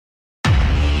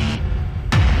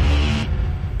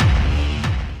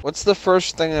What's the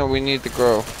first thing that we need to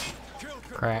grow?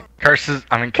 Crack. Curses.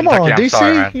 I mean, Come Kentucky. on, I'm DC,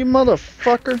 sorry, man. you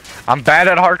motherfucker. I'm bad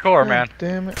at hardcore, God man.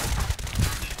 Damn it.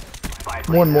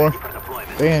 One more.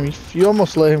 Damn, you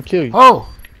almost let him kill you. Oh!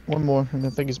 One more, and I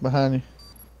think he's behind you.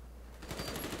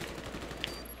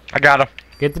 I got him.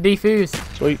 Get the defuse.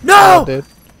 Sweet. No! Dead.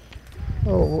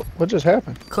 Oh, what just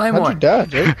happened? Claymore. How'd you die,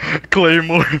 Jake?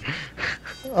 Claymore.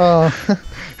 Damn.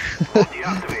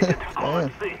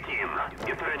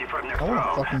 I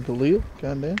want fucking Galil.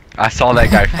 Goddamn. I saw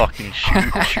that guy fucking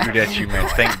shoot at you, man.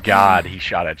 Thank God he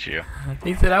shot at you.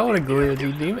 He said, I want to glue with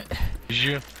you, damn it. Did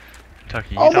you?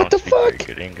 Kentucky, you Oh, don't what the speak very fuck?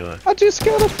 good English. I just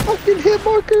got a fucking hit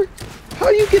marker. How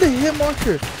you get a hit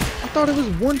marker? I thought it was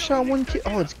one shot, one kill.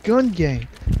 Oh, it's gun game.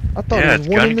 I thought Yeah, it was it's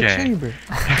one gun in the game. chamber.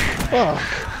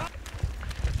 Fuck.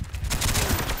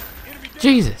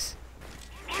 Jesus.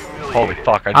 Holy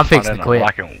fuck, I I'm just found fixing it to and quit. a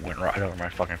rocket went right over my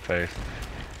fucking face.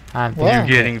 I'm Wow. You're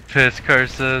getting pissed,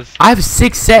 Curses. I have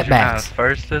 6 Did you not setbacks.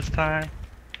 first this time?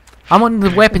 I'm on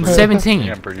the weapon Yeah, 17.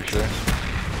 I'm pretty sure.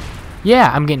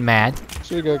 Yeah, I'm getting mad.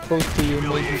 Should've got close to you and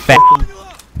made you Fat.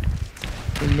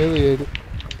 fucking humiliated.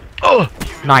 Oh!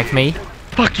 Knife me.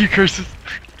 Fuck you, Curses!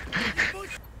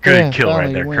 Good Yeah, kill right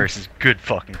finally there, you win. Curses. Good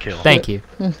fucking kill. Thank you.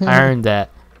 I earned that.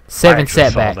 7 I actually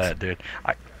setbacks. saw that, dude.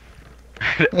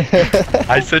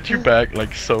 I set you back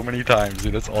like so many times,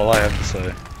 dude. That's all I have to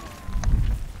say.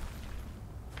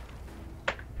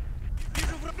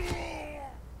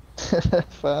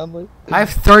 Finally. I have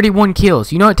 31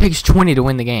 kills. You know it takes 20 to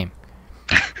win the game.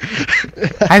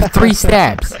 I have 3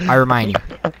 stabs, I remind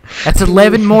you. That's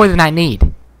 11 more than I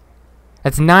need.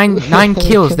 That's 9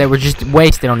 kills that were just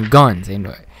wasted on guns. And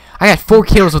I got 4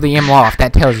 kills with the M-Law, if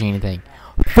that tells you anything.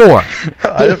 4.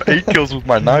 I have 8 kills with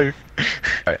my knife.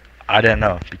 I didn't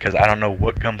know because I don't know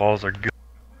what gumballs are good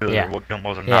Yeah. or what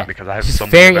gumballs are Yeah. not because I have It's so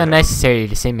just many. very different- unnecessary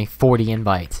to send me 40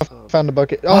 invites. Found the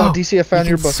bucket. Oh, Oh, DC, I found you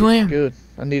your can bucket. swim. Good.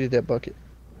 I needed that bucket.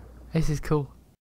 This is cool.